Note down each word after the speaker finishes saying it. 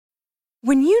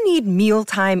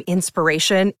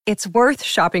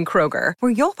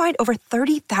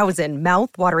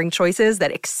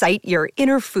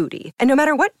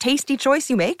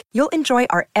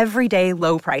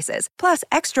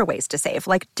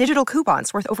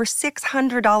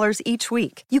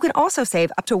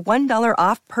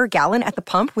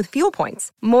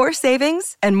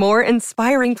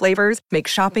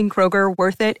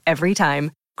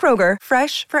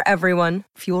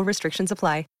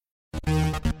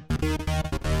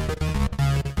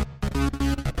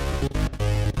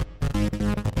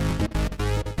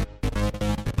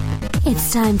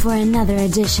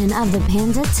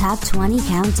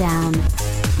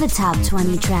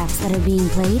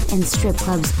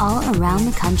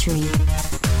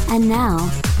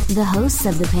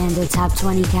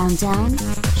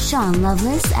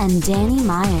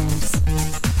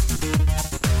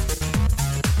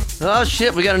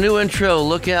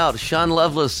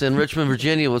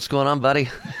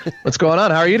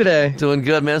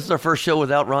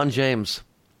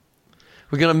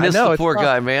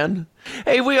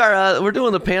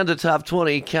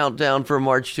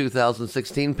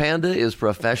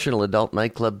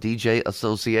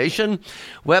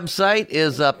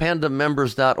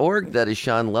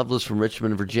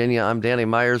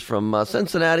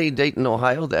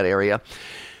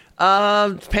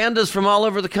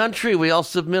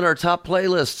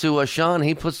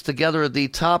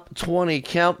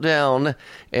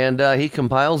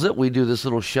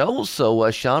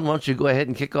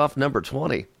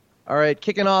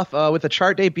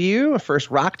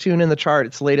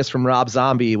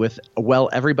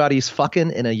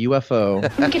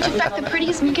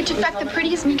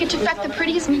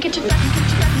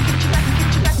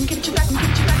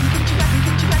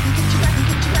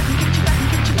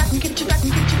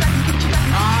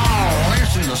Oh,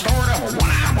 this is the story of a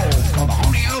one-eyed wolf called the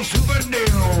Honey-O Super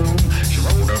Doom. She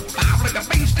rolled her five like a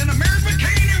beast in a mirror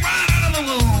bikini right out of the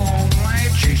womb. They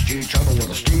chased each other with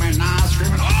a steaming knife,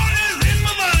 screaming, "Oh, it's in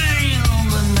my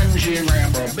veins!" And then she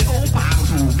grabbed a big old pile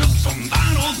and took some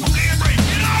fine old monkey brains.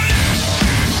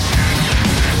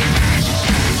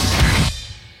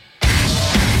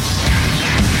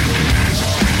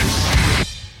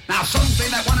 Now some say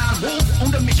that one-eyed wolf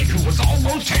owned a midget who was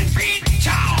almost 10 feet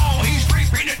tall. He's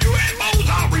straight-painted two elbows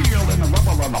all real in the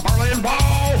rubber of the Berlin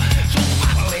Wall. So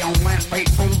finally on that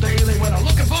fateful day they went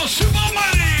looking for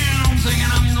Superman, singing,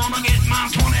 "I'm gonna get my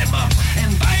 20 bucks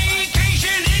and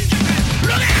vacation in Japan.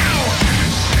 Look out!"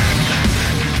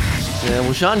 Yeah,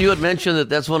 well, Sean, you had mentioned that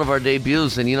that's one of our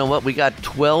debuts, and you know what? We got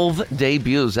 12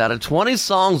 debuts. Out of 20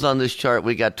 songs on this chart,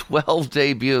 we got 12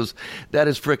 debuts. That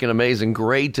is freaking amazing.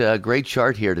 Great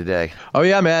chart here today. Oh,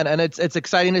 yeah, man, and it's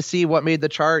exciting to see what made the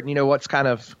chart, you know, what's kind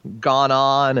of gone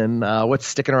on and what's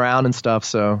sticking around and stuff,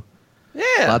 so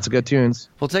yeah. Lots of good tunes.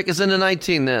 Well, take us into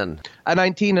 19 then. At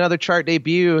 19, another chart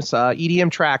debut. It's an EDM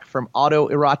track from Auto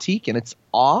Erotique, and it's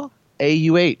Aw,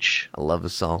 A-U-H. I love the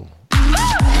song.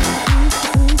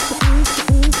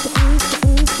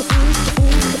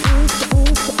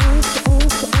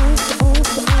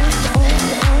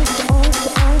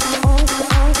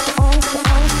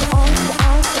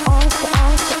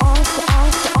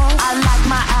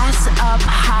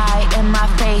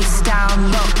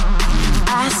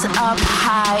 Up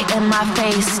high and my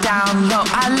face down low.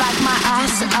 I like my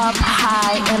ass up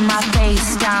high and my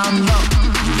face down low.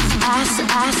 Ass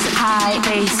high,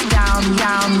 face down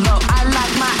low. I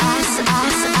like my ass. I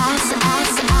like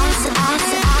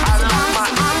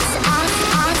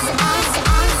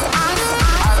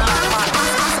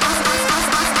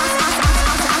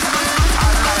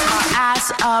my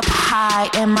ass up high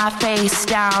and my face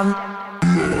down.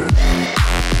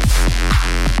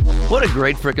 What a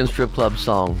great frickin' strip club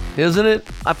song, isn't it?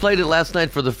 I played it last night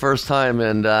for the first time,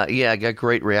 and I got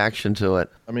great reaction to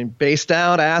it. I mean, bass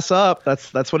down, ass up.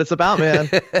 That's what it's about, man.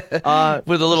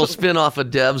 With a little spin off of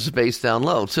Dev's Bass Down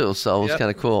Low, too, so it's kind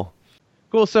of cool.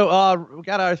 Cool, so we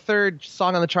got our third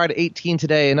song on the chart at 18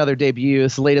 today, another debut.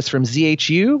 It's the latest from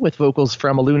ZHU with vocals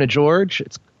from Aluna George.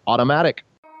 It's Automatic.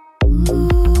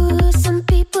 Ooh, some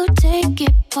people take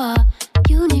it for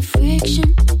uni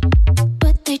friction,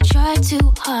 but they try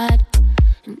too hard.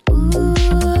 And ooh,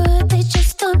 they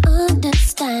just don't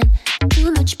understand.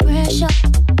 Too much pressure,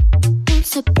 won't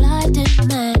supply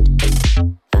demand.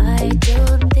 I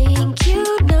don't think you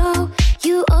know.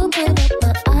 You open up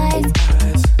my eyes.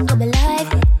 I'm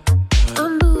alive.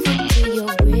 I'm moving to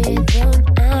your rhythm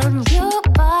and your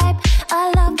vibe.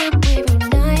 I love when we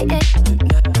reunite it.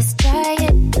 Let's try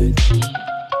it.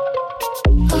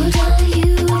 Hold on,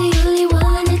 you the only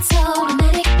one. It's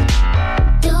automatic.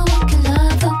 No one can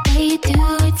love the way you do.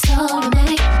 It's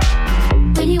automatic.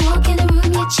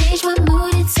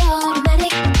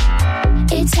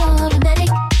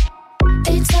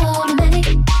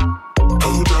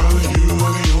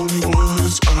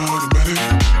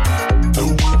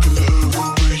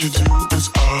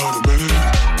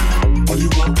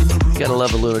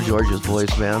 love Aluna George's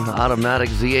voice, man. Automatic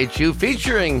ZHU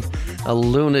featuring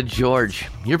Aluna George.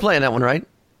 You're playing that one, right?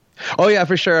 Oh, yeah,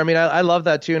 for sure. I mean, I love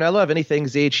that tune. I love anything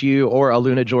ZHU or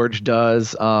Aluna George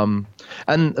does. And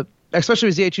especially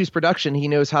with ZHU's production, he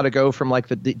knows how to go from like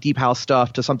the deep house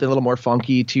stuff to something a little more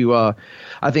funky to,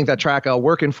 I think that track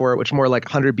Working For It, which more like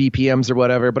 100 BPMs or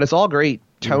whatever. But it's all great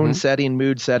tone setting,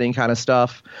 mood setting kind of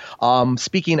stuff.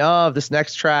 Speaking of this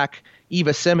next track,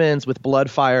 Eva Simmons with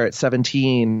Bloodfire at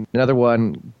 17. Another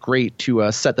one great to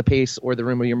set the pace or the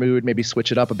room of your mood, maybe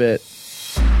switch it up a bit.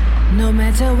 No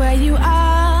matter where you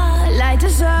are, light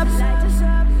us up.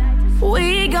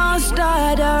 We gon'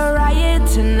 start a riot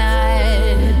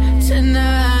tonight,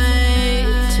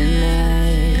 tonight,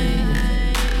 tonight.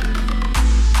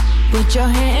 Put your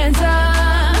hands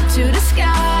up to the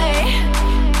sky.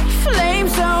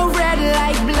 Flames so red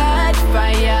like blood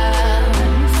fire,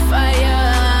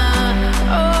 fire.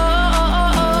 Oh,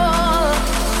 oh, oh.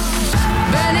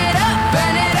 Burn it up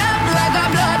like a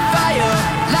blood fire.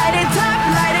 Light it up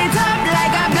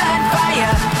like a blood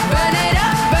fire. Burn it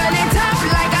up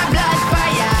like a blood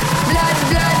fire. Blood,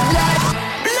 blood, blood,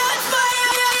 blood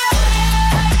fire.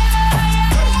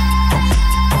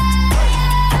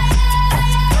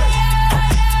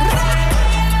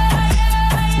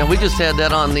 Now, we just had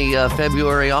that on the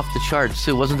February Off the Charts,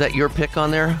 too. Wasn't that your pick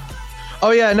on there? Oh,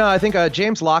 yeah, no, I think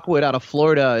James Lockwood out of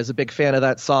Florida is a big fan of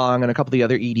that song, and a couple of the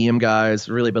other EDM guys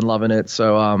really been loving it.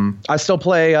 So I still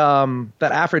play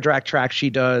that Afrodrac track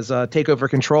she does, Take Over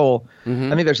Control. I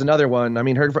think there's another one. I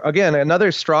mean, again,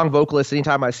 another strong vocalist.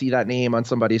 Anytime I see that name on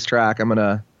somebody's track, I'm going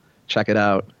to check it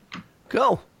out.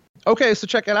 Go. Okay, so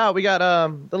check it out. We got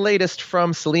the latest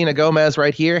from Selena Gomez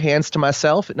right here, Hands to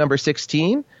Myself at number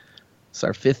 16. It's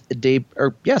our fifth debut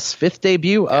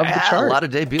of the chart. A lot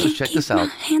of debuts. Check this out.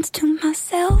 Hands to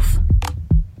myself.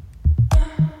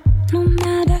 No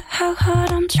matter how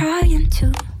hard I'm trying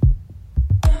to,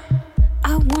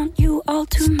 I want you all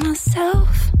to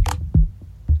myself.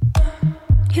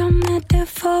 Your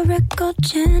metaphorical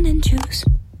gin and juice.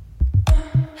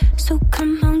 So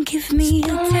come on, give me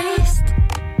a taste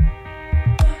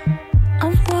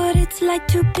of what it's like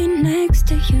to be next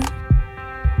to you.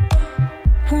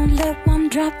 Won't let one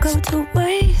drop go to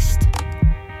waste.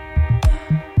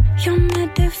 Your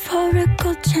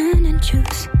metaphorical gin and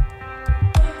juice.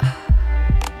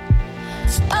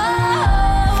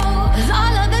 Oh,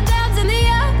 all of the downs and the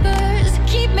uppers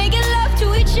keep making love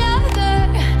to each other.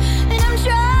 And I'm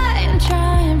trying.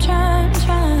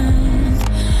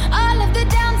 All of the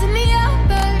downs and the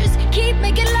uppers keep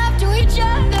making love to each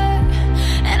other.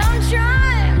 And I'm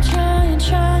trying,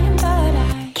 but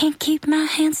I can't keep my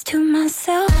hands to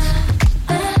myself.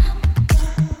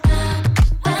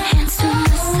 Hands to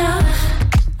myself.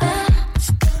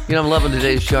 You know, I'm loving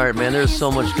today's chart, man. There's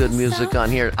so much good music on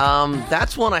here.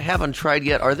 That's one I haven't tried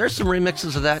yet. Are there some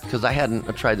remixes of that? Because I hadn't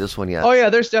tried this one yet. Oh, yeah,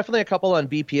 there's definitely a couple on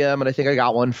BPM, and I think I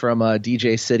got one from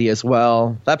DJ City as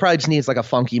well. That probably just needs like a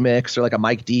funky mix or like a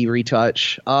Mike D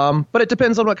retouch. But it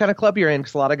depends on what kind of club you're in,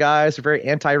 because a lot of guys are very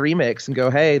anti-remix and go,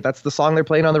 hey, that's the song they're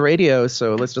playing on the radio,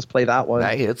 so let's just play that one.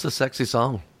 Hey, it's a sexy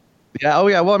song. Yeah, oh,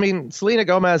 yeah. Well, I mean, Selena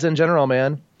Gomez in general,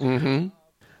 man. Mm-hmm.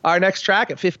 Our next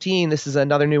track at 15, this is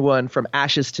another new one from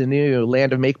Ashes to New, Land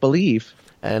of Make Believe.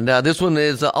 And this one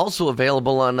is also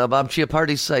available on Bob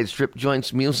Chiappardi's site,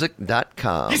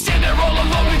 stripjointsmusic.com. You stand there all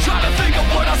alone and try to think of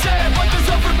what I said, but there's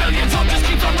over millions, so just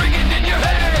keeps on ringing in your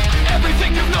head.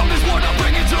 Everything you've known is what I'm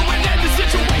bringing to an end. The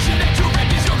situation that you're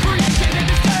in is your creation and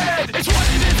it's dead. It's what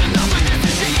it is and nothing is.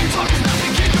 The shit you talk is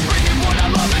nothing. Keep it bringing what I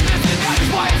love and this, and that is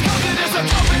why it's coming. It's a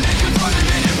coming and you're running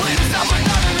in and playing to stop but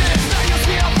none of this. Now you'll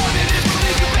see how fun it is.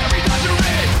 Believe you buried under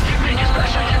it. You think it's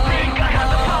special, you think I have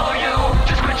to follow you.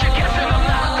 Just quit your guessing, I'm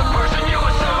not the person you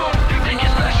assume. You think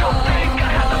it's special, think I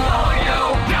have to follow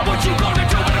you. Now what you gonna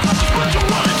do when it comes to what you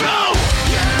wanna do?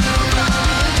 You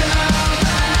run down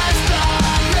past the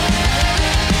lady.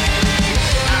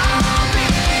 I'll be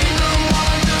the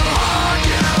one to haunt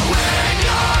you in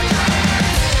your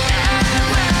dreams. And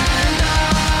when the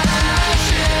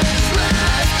ashes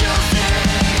rest, you'll see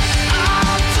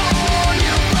I'll torn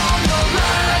you from the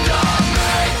land of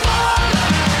make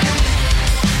believe.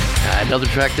 Another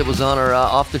track that was on our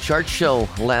Off the Chart show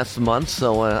last month,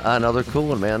 so another cool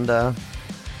one, man. There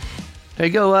you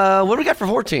go. What do we got for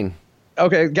 14?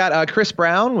 Okay, got Chris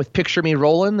Brown with Picture Me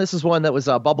Rollin'. This is one that was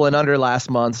bubbling under last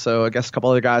month, so I guess a couple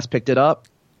other guys picked it up.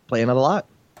 Playing it a lot.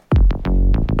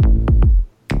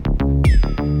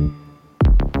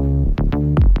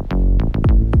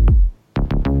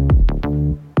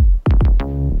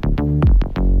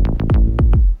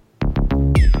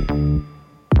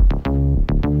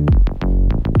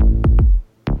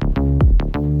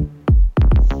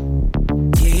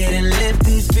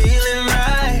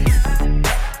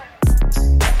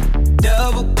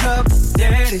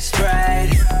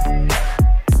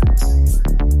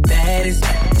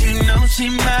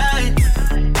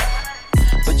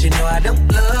 But you know I don't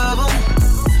love them,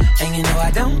 and you know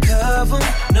I don't cover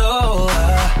them, no.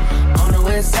 On the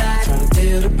west side, trying to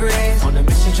feel the breeze. On the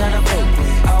mission, trying to vote with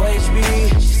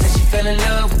OHB. She said she fell in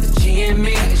love with the G and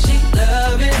me. She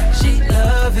love it.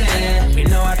 You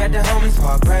know I got the homies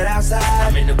parked right outside.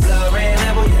 I'm in the blood red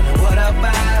level, you know what up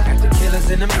vibe. Got the killers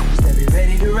in the movies, they be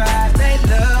ready to ride. They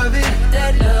love the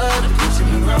picture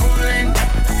me rolling.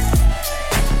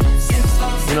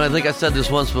 You know, I think I said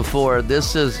this once before.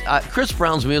 This is Chris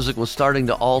Brown's music was starting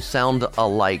to all sound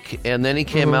alike, and then he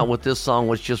came out with this song,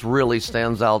 which just really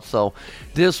stands out. So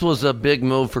this was a big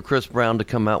move for Chris Brown to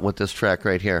come out with this track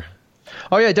right here.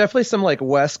 Oh yeah, definitely some like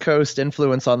West Coast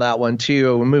influence on that one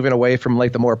too. Moving away from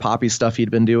like the more poppy stuff he'd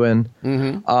been doing.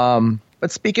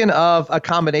 But speaking of a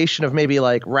combination of maybe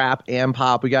like rap and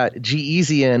pop, we got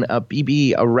G-Eazy and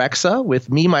BB Rexa with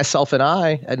Me, Myself, and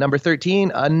I at number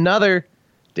 13. Another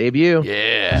debut.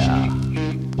 Yeah.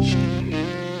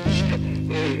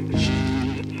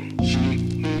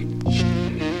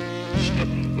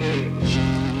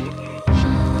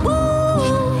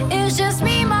 Woo, it's just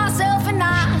me, myself, and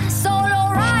I.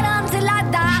 Solo ride until I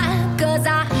die. 'Cause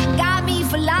I got me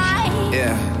for life.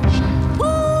 Yeah.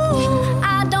 Woo,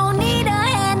 I don't need a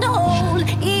hand to hold.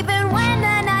 Even when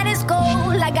the night is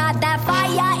cold, I got that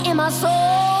fire in my soul.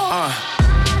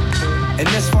 And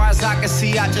as far as I can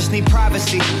see, I just need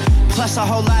privacy. Plus a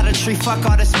whole lot of tree, fuck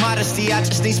all this modesty. I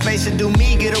just need space to do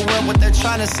me, get away what they're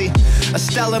trying to see. A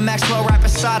Stella Maxwell right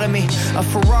beside of me. A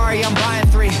Ferrari, I'm buying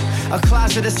 3. A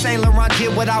closet of Saint Laurent,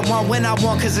 get what I want when I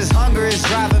want, 'cause this hunger is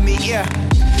driving me, yeah.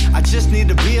 I just need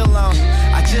to be alone.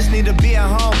 I just need to be at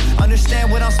home.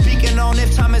 Understand what I'm speaking on.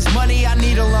 If time is money, I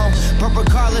need a loan. But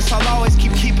regardless, I'll always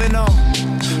keeping on.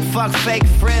 Fuck fake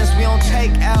friends, we don't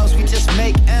take L's, we just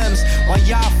make M's. While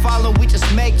y'all follow, we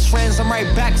just make trends. I'm right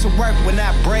back to work when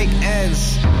that break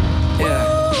ends.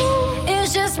 Yeah. Ooh,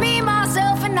 it's just me,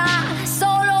 myself, and I.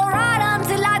 Solo ride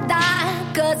until I die.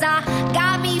 'Cause I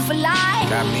got me for life.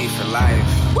 Got me for life.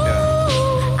 Ooh,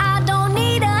 I don't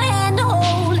need a hand to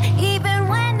hold. Even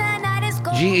when the night is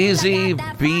cold. G-Eazy,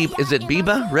 is it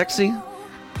Biba Rexy?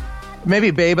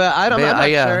 Maybe Beba. I'm not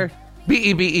sure.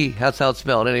 B-E-B-E. That's how it's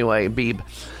spelled anyway. Beeb.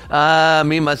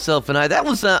 Me, Myself, and I. That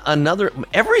was another.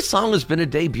 Every song has been a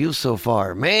debut so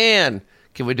far. Man,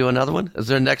 can we do another one? Is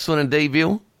there a next one in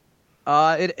debut?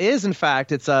 It is, in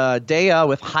fact. It's Daya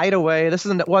with Hideaway. This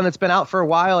is one that's been out for a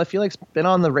while. I feel like it's been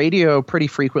on the radio pretty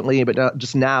frequently, but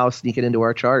just now sneaking into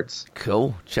our charts.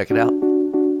 Cool. Check it out.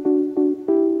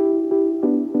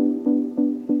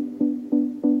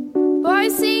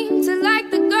 Boys seem to like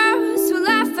the girls who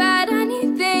laugh at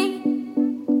anything.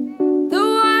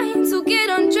 To get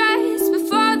undressed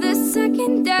before the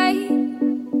second day.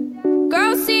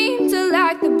 Girls seem to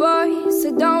like the boys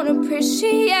who don't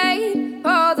appreciate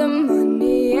all the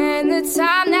money and the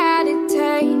time that it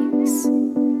takes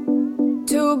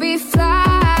to be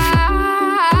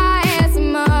fly as a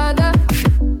mother.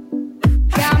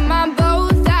 Got my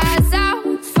both eyes out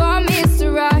for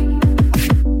Mr. Right.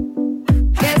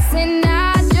 Guessing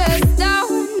I just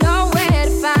don't know where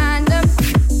to find them.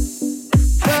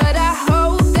 But I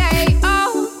hope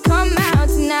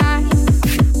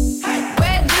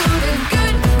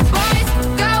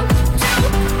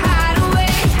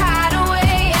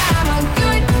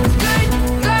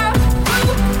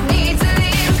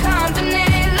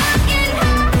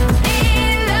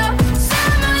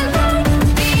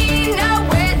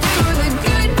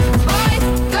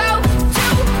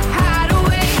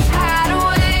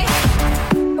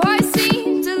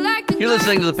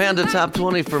listening to the Panda Top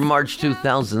 20 for March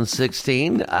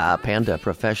 2016. Panda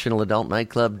Professional Adult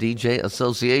Nightclub DJ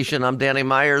Association. I'm Danny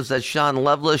Myers. That's Sean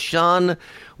Loveless. Sean,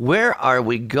 where are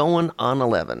we going on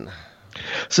 11?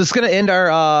 So it's going to end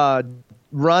our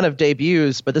run of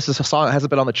debuts, but this is a song that hasn't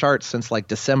been on the charts since like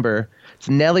December. It's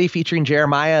Nelly featuring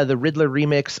Jeremiah, the Riddler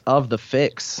remix of The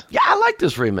Fix. Yeah, I like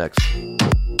this remix.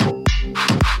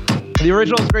 The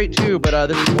original's great too, but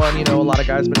this is one, a lot of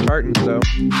guys been charting, so.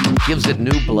 Gives it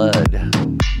new blood.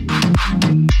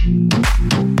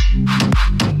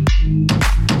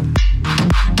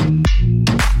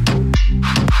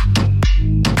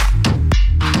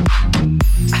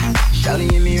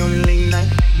 Shawty in me on the late night.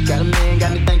 Got a man,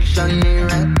 got me thinking Shawty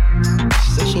ain't right.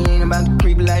 She said she ain't about the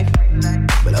creepy life,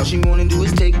 but all she wanna do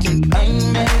is take it. I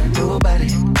ain't mad at nobody.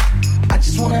 I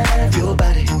just wanna have your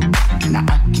body. Now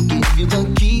I can give you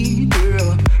the key,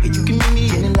 girl, and you can meet me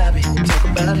in the lobby. Talk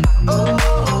about it.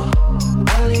 Oh,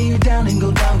 I'll lay you down and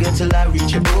go down, girl, till I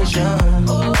reach your ocean.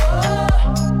 Oh,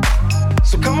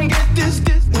 so come and get this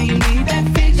when you need that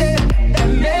fix, that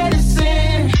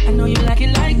medicine. I know you like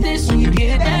it like this when you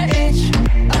get that itch.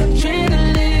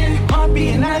 Adrenaline, heart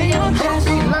beating out of your chest,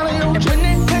 and putting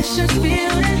it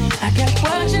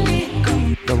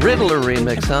Riddler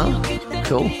remix, huh?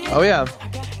 Cool. Oh, yeah.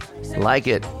 Like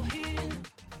it.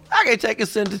 Okay, take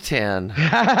us into 10.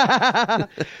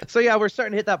 So, yeah, we're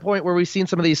starting to hit that point where we've seen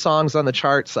some of these songs on the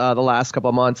charts the last couple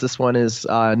of months. This one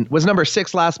was number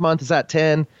 6 last month. Is at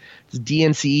 10. It's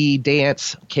DNCE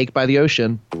Dance, Cake by the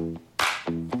Ocean.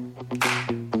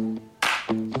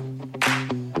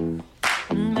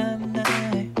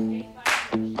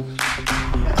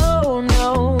 Oh,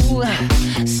 no.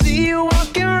 See you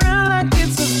walking around like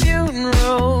it's a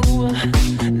funeral.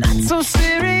 Not so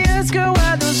serious, girl,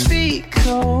 why those feet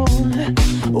cold?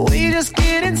 We just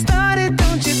getting started,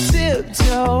 don't you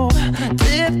tiptoe.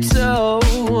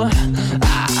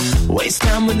 Waste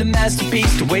time with the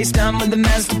masterpiece, to waste time with the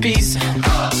masterpiece.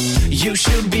 You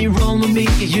should be rolling me,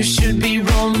 you should be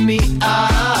rolling me.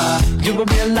 You're a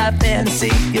real life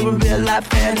fantasy, you're a real life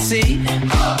fantasy.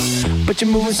 But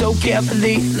you're moving so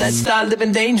carefully, let's start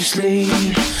living dangerously.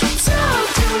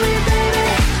 Talk to me, baby.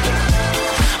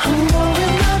 I'm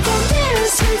going up on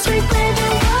this, sweet baby.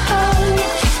 Whoa.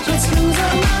 Let's lose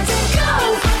our minds and go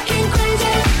fucking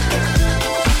crazy.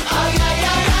 Oh yeah,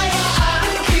 yeah, yeah,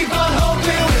 yeah. Keep on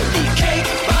hoping with the cake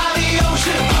by the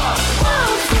ocean. Walk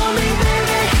for me,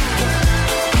 baby.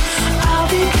 I'll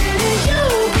be giving you,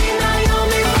 be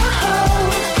Naomi.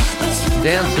 Whoa.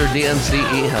 Dancer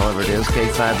DNCE, however it is,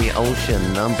 Cake by the Ocean,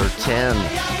 number 10.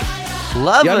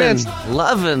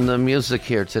 Loving the music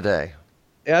here today.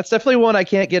 Yeah, it's definitely one I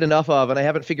can't get enough of, and I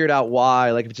haven't figured out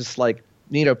why. Like, if it's just like,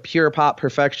 pure pop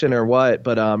perfection or what,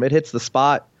 but it hits the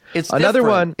spot. It's another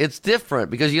different. one. It's different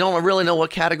because you don't really know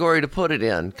what category to put it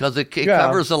in because it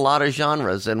covers a lot of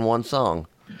genres in one song.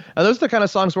 And those are the kind of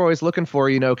songs we're always looking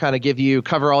for, kind of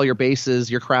cover all your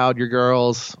bases, your crowd, your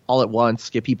girls, all at once,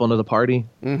 get people into the party.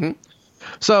 Mm-hmm.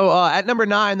 So at number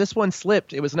 9, this one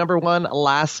slipped. It was number 1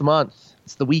 last month.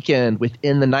 It's The Weeknd,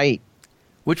 Within the Night.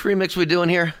 Which remix we doing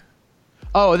here?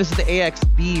 Oh, this is the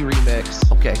AXB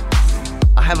remix. Okay.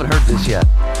 I haven't heard this yet.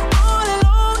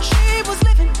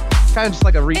 Kind of just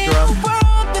like a redrum.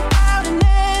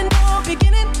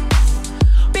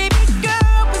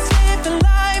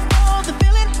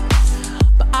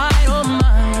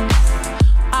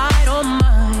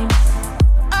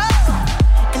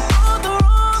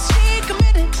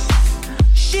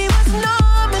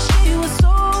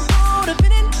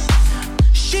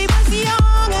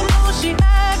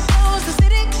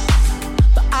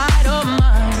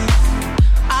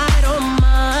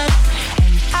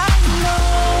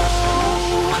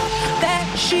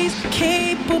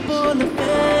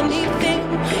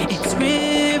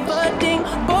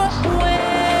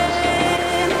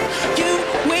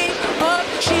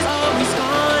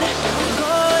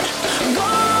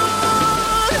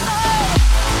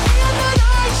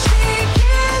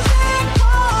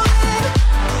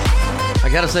 I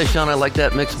gotta say, Sean, I like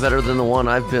that mix better than the one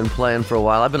I've been playing for a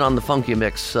while. I've been on the funky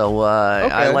mix, so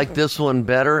I like this one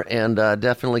better, and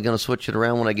definitely going to switch it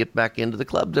around when I get back into the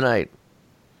club tonight.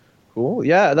 Cool.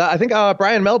 Yeah, I think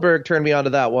Brian Melberg turned me on to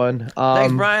that one.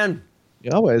 Thanks, Brian.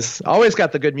 You always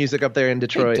got the good music up there in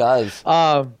Detroit. He does.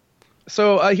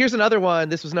 So here's another one.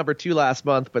 This was number 2 last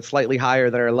month, but slightly higher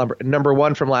than our number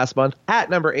 1 from last month. At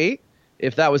number 8,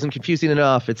 if that wasn't confusing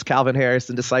enough, it's Calvin Harris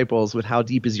and Disciples with How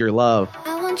Deep Is Your Love.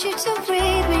 I want you to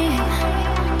read me.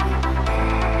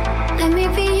 Let me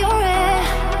be your air.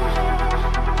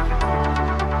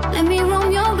 Let me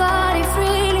roam your body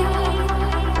freely.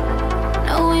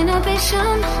 No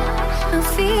inhibition, no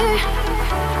fear.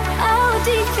 How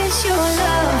deep is your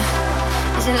love?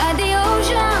 Is it like the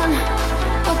ocean?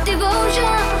 What devotion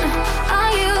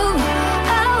are you?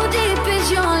 How deep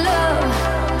is your love?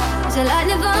 Is it like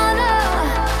Nirvana?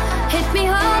 Hit me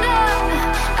harder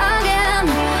again.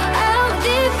 How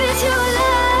deep is your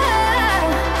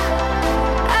love?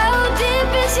 How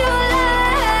deep is your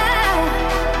love?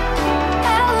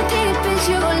 How deep is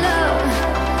your love?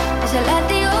 Is it like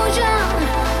the ocean?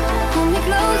 Pull me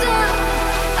closer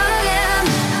again.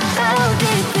 How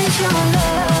deep is your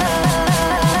love?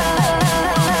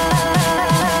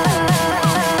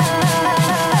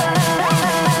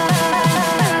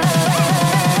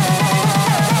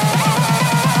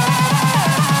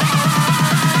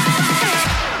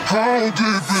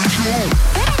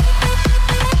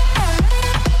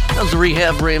 That was a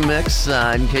Rehab remix,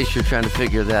 in case you're trying to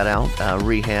figure that out.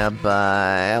 Rehab,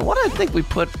 what I think we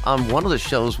put on one of the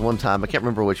shows one time, I can't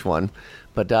remember which one,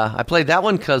 but I played that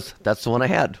one because that's the one I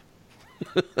had.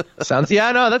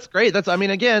 That's great.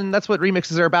 Again, that's what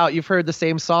remixes are about. You've heard the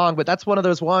same song, but that's one of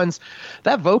those ones,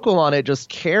 that vocal on it just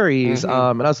carries.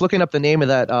 Mm-hmm. And I was looking up the name of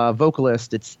that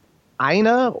vocalist. It's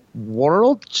Ina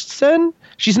Wroldsen.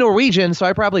 She's Norwegian, so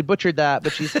I probably butchered that,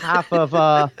 but she's half of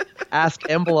Ask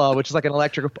Embla, which is like an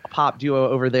electric pop duo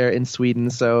over there in Sweden.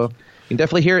 So you can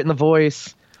definitely hear it in the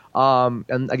voice.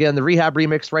 And again, the Rehab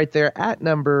remix right there at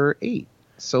number 8.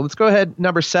 So let's go ahead.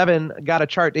 Number 7 got a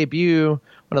chart debut,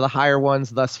 one of the higher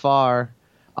ones thus far.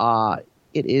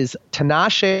 It is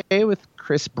Tinashe with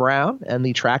Chris Brown, and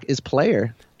the track is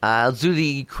Player. I'll do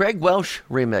the Craig Welsh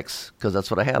remix, because that's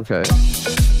what I have. Okay.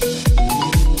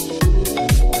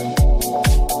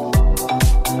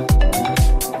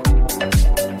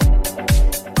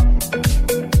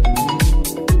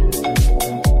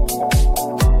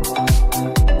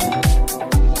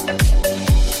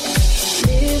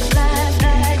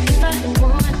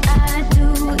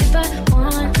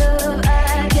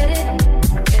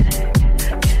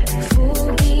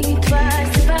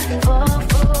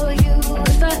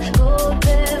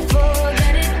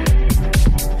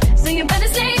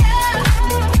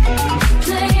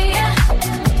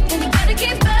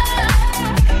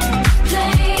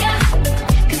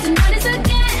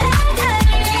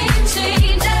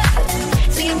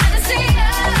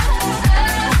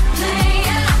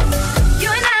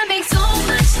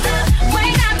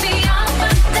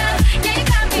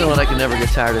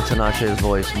 Tired of Tinashe's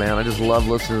voice, man. I just love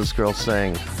listening to this girl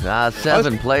sing.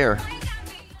 7 Player.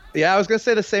 Yeah, I was gonna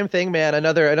say the same thing, man.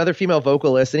 Another female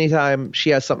vocalist. Anytime she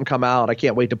has something come out, I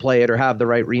can't wait to play it or have the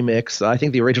right remix. I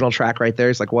think the original track right there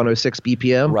is like 106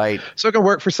 BPM. Right. So it can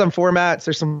work for some formats.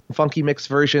 There's some funky mix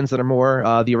versions that are more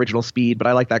the original speed, but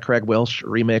I like that Craig Welsh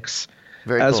remix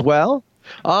as well.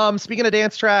 Speaking of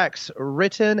dance tracks,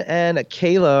 Ritten and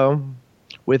Kalo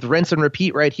with Rinse and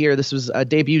Repeat right here. This was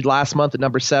debuted last month at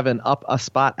number 7, up a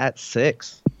spot at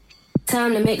 6.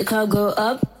 Time to make the club go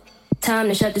up. Time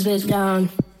to shut this bitch down.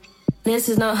 This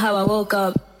is not how I woke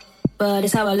up, but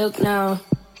it's how I look now.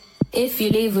 If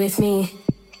you leave with me,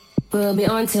 we'll be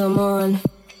on till morn.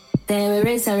 Then we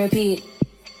rinse and repeat,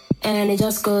 and it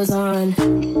just goes on.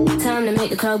 Time to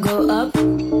make the club go up.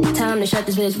 Time to shut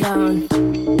this bitch down.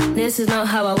 This is not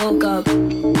how I woke up,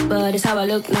 but it's how I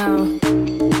look now.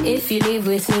 If you leave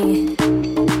with me,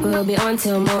 we'll be on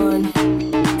till morn.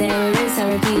 Then we rinse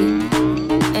and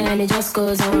repeat, and it just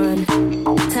goes on.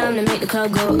 Time to make the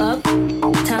club go up.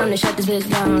 Time to shut this bitch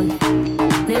down.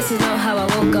 This is not how I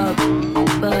woke up,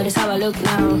 but it's how I look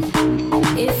now.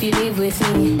 If you leave with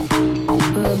me,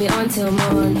 we'll be on till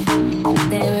morn.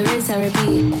 Then we rinse and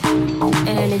repeat,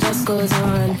 and it just goes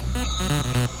on.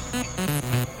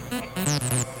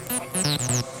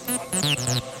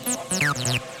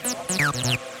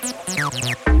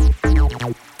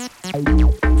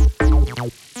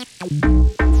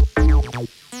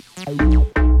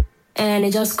 And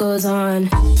it just goes on.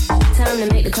 Time to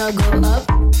make the club go up.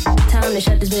 Time to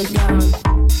shut this bitch down.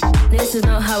 This is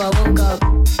not how I woke up,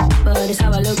 but it's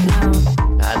how I look now.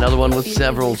 Another one with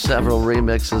several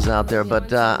remixes out there,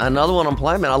 but another one I'm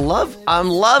playing, man. I'm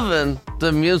loving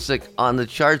the music on the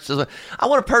charts. I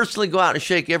want to personally go out and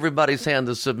shake everybody's hand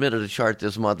that submitted a chart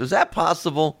this month. Is that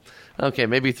possible? Okay,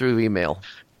 maybe through email.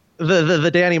 The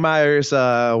Danny Myers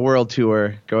world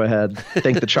tour. Go ahead.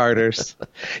 Thank the charters.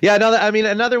 Yeah,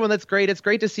 another one that's great. It's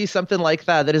great to see something like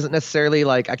that isn't necessarily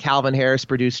like a Calvin Harris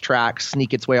produced track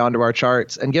sneak its way onto our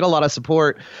charts and get a lot of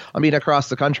support. Across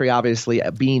the country, obviously,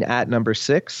 being at number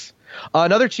 6.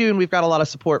 Another tune we've got a lot of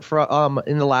support from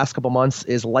in the last couple months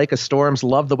is Like a Storm's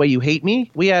Love the Way You Hate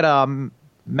Me. We had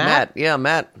Matt. Yeah,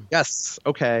 Matt. Yes.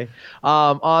 Okay.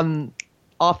 On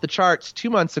Off the Charts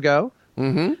 2 months ago.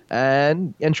 Mm-hmm.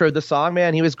 And introed the song,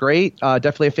 man. He was great.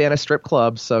 Definitely a fan of strip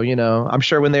clubs. So, I'm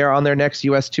sure when they are on their next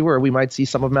U.S. tour, we might see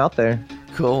some of them out there.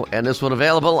 Cool. And this one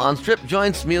available on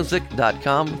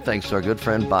stripjointsmusic.com. Thanks to our good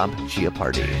friend Bob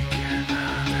Chiappardi.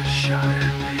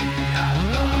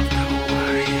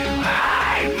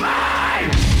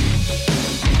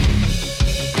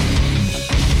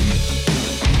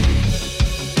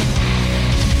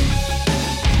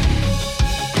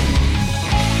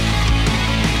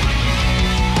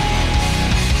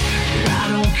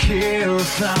 Care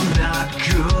if I'm not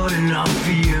good enough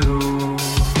for you,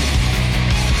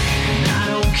 and I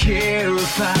don't care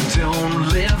if I don't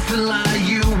live the life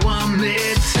you want me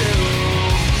to,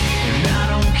 and I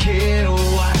don't care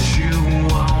why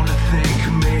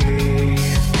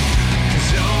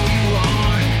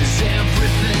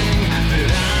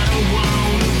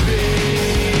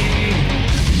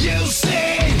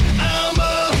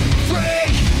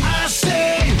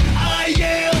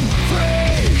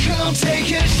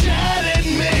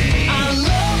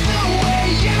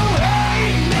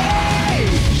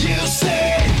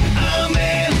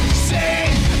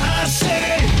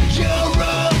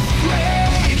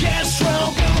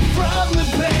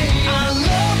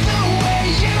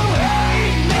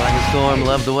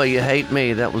Love the Way You Hate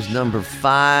Me. That was number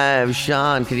 5.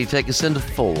 Sean, can you take us into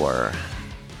 4?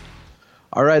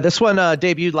 All right, this one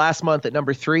debuted last month at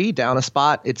number 3, down a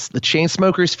spot. It's the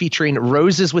Chainsmokers featuring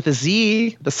Roses with a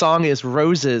Z. The song is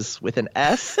Roses with an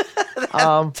S.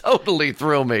 That totally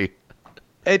threw me.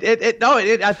 I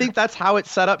think that's how it's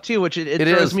set up too, which it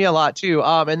throws me a lot too.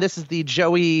 And this is the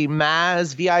Joey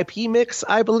Maz VIP mix,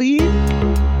 I believe.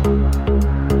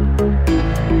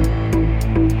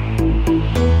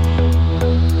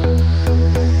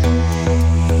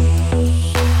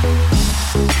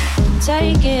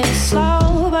 Take it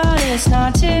slow, but it's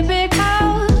not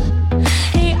typical.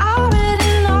 He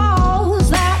already knows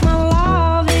that my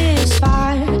love is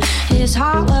fire. His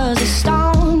heart was a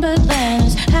stone, but then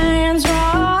his hands were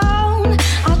on.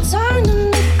 I turned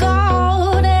him to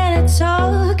gold and it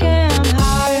took him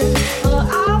higher. Well,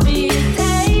 I'll be a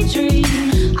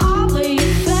daydream, I'll play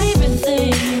your favorite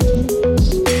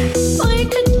things. We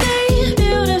could be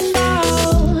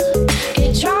beautiful,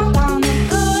 get drunk on the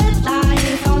good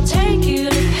life. I'll take you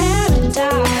to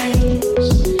paradise.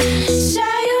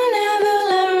 Say you'll never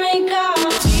let me go.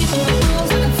 Teeth in the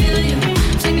rules, I can feel you.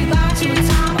 Take me back to a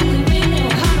time when we knew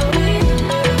how to win.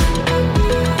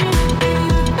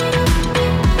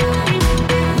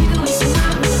 You can waste your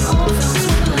time with an old film,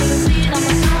 swivel in the lead on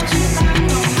the couch in the back,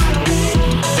 know how to win.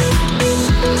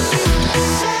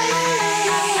 Say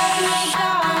you'll never let me go.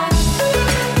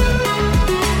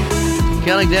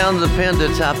 Counting down the Panda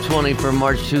Top 20 for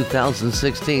March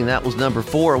 2016. That was number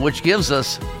 4, which gives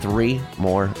us 3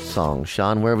 more songs.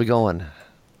 Sean, where are we going?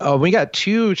 Oh, we got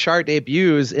 2 chart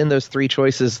debuts in those 3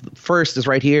 choices. First is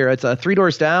right here. It's 3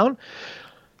 Doors Down.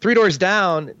 3 Doors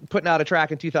Down, putting out a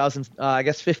track in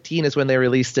 2015 is when they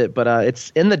released it, but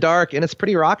it's In the Dark, and it's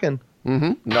pretty rocking.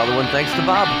 Mm-hmm. Another one thanks to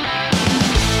Bob.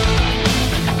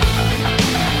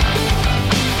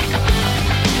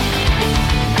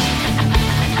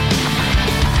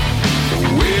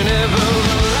 Whenever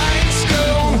the lights go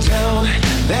down,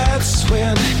 that's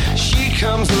when she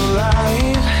comes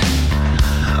alive.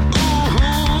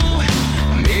 Ooh,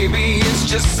 maybe it's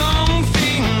just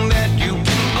something that you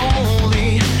can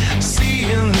only see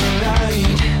in the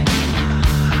light.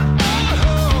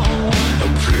 Oh, a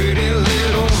pretty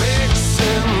little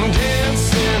vixen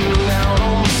dancing out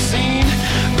on the scene,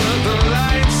 but the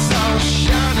lights are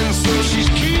shining, so she's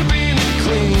keeping it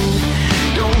clean.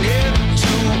 Don't get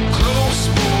too close,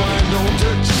 boy, don't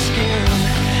touch your skin.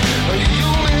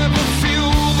 You'll never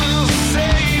feel the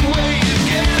same way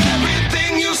again.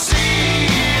 Everything you see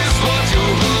is what you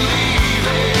believe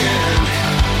in.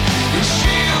 And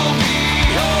she'll be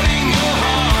holding your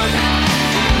heart.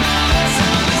 And now that's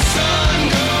how the sun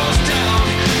goes down.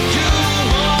 You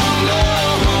won't know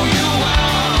who you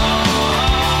are.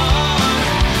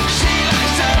 She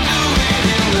likes to do it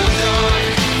in the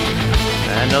dark.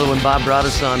 Another one Bob brought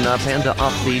us on Panda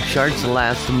off the charts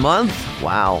last month.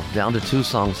 Wow, down to 2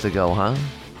 songs to go, huh?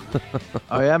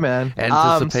 Oh, yeah, man.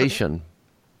 Anticipation.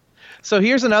 So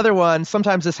here's another one.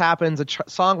 Sometimes this happens. A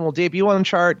song will debut on the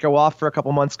chart, go off for a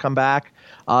couple months, come back.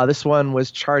 This one was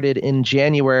charted in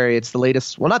January. It's the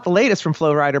latest. Well, not the latest from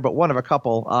Flo Rida, but one of a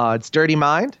couple. It's Dirty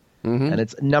Mind, and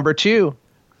it's number 2.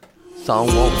 Song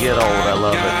won't get old. I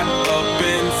love it. Up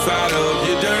inside of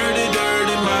your dirty,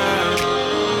 dirty mind.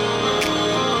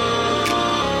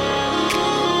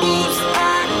 Oops,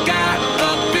 I got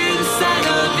up inside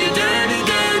of your dirty,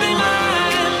 dirty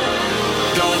mind.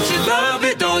 Don't you love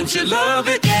it? Don't you love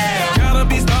it? Yeah. Gotta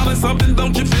be starting something,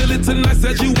 don't you feel it tonight?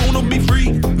 Said you wanna be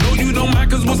free. No, you don't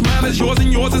mind, cause what's mine is yours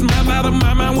and yours is mine. Out of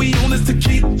my mind, we own this to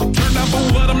keep. Turned out for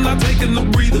what, I'm not taking the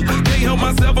breather. Can't help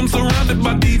myself, I'm surrounded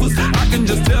by divas. I can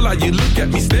just tell how you look at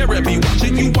me, stare at me,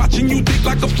 watching you think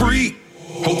like a freak.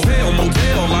 Hotel,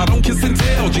 motel, I don't kiss and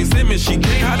tell. G. Simmons, she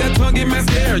can't hide that tongue in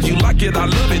mascara. You like it, I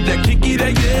love it, that kinky,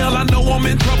 that yell. I know I'm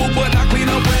in trouble, but I clean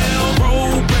up well.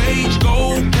 Roll page,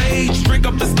 gold page, drink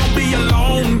up, it's gonna be a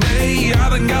long day. I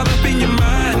done got up in your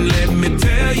mind, let me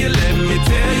tell you now.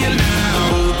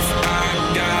 Oops,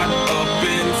 I got up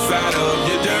inside of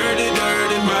your dirty,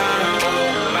 dirty mind.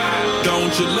 Don't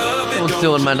you love it? I'm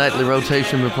still in my nightly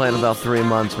rotation. Been playing about 3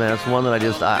 months, man. It's one that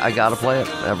I gotta play it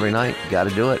every night. Gotta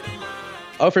do it.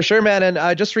 Oh, for sure, man.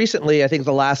 And just recently, I think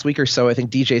the last week or so, I think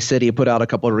DJ City put out a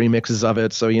couple of remixes of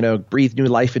it. So, breathe new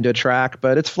life into a track.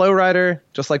 But it's Flo Rida,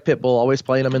 just like Pitbull, always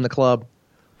playing them in the club.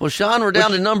 Well, Sean, we're down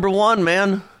to number 1,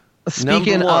 man.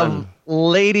 Speaking of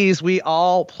ladies, we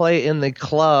all play in the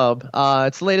club.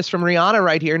 It's the latest from Rihanna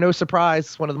right here. No surprise.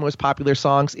 It's one of the most popular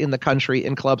songs in the country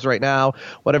in clubs right now,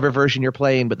 whatever version you're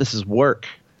playing. But this is Work.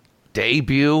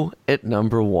 Debut at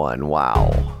number 1.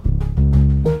 Wow.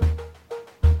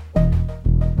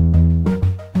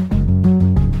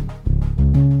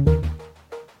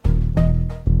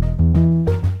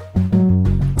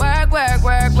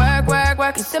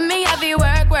 work. You see me heavy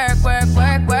work, work, work,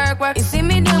 work, work, work. You see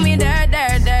me do me dirt,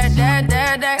 dirt, dirt, dirt,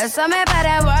 dirt, dirt. There's something about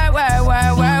that work, work,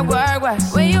 work, work, work, work.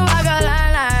 When you walk a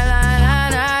line, line, line,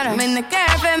 line, line. I'm in the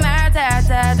cafe, my ta,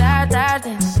 ta, ta, ta,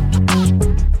 ta.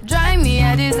 Drive me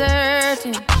a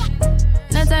deserting.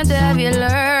 No time to have you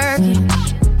lurking.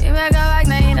 You make a like,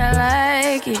 now you don't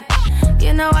like it.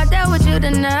 You know I dealt with you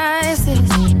the nicest.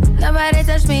 Nobody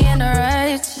touched me in the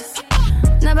righteous.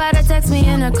 Nobody text me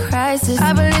in a crisis.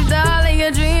 I believed all of your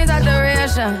dreams are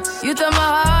duration. You took my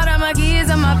heart, all my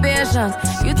keys, and my patience.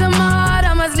 You took my heart,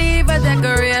 I must leave a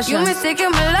decoration. You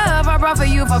mistaken my love, I brought for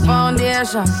you for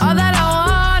foundation. All that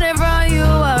I wanted from you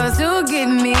was to give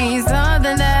me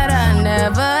something that I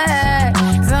never had.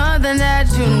 Something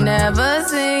that you never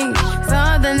seen.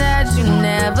 Something that you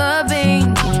never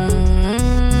been.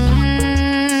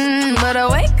 But I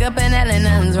wake up and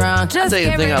nothing's wrong. The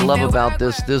thing I love about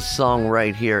this song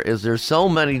right here is there's so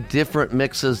many different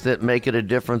mixes that make it a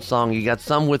different song. You got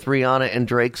some with Rihanna and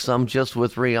Drake, some just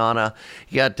with Rihanna.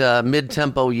 You got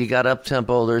mid-tempo, you got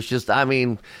up-tempo. There's just, I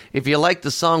mean, if you like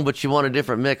the song but you want a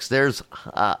different mix, there's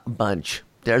a bunch.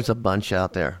 There's a bunch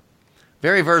out there.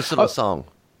 Very versatile song.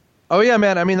 Oh, yeah,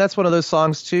 man. I mean, that's one of those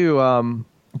songs, too.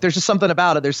 There's just something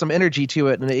about it. There's some energy to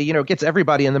it. And, it gets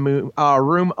everybody in the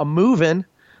room moving,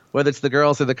 whether it's the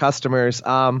girls or the customers.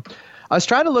 I was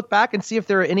trying to look back and see if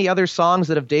there are any other songs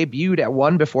that have debuted at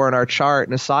 1 before in our chart.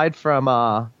 And aside from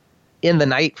In the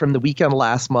Night from The Weeknd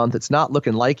last month, it's not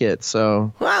looking like it.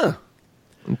 So,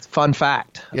 it's fun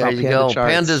fact. Yeah, there you go.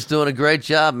 Charts. Panda's doing a great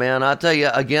job, man. I'll tell you,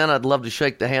 again, I'd love to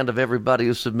shake the hand of everybody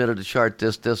who submitted a chart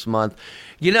this month.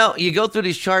 You know, you go through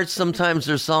these charts, sometimes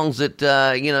there's songs that,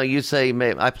 you say,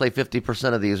 I play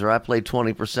 50% of these, or I play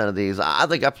 20% of these. I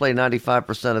think I play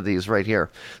 95% of these right here.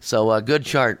 So, good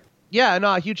chart. Yeah,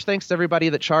 no, huge thanks to everybody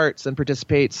that charts and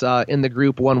participates in the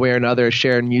group one way or another,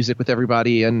 sharing music with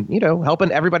everybody and,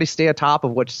 helping everybody stay atop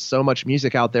of what's so much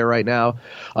music out there right now.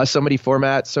 So many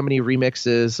formats, so many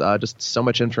remixes, just so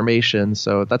much information.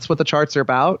 So that's what the charts are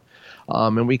about.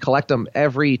 And we collect them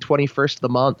every 21st of the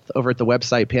month over at the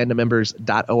website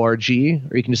pandamembers.org,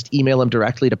 or you can just email them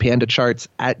directly to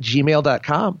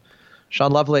pandacharts@gmail.com.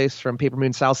 Sean Lovelace from Paper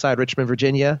Moon Southside, Richmond,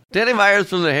 Virginia. Danny Myers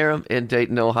from the Harem in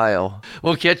Dayton, Ohio.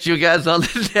 We'll catch you guys on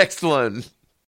the next one.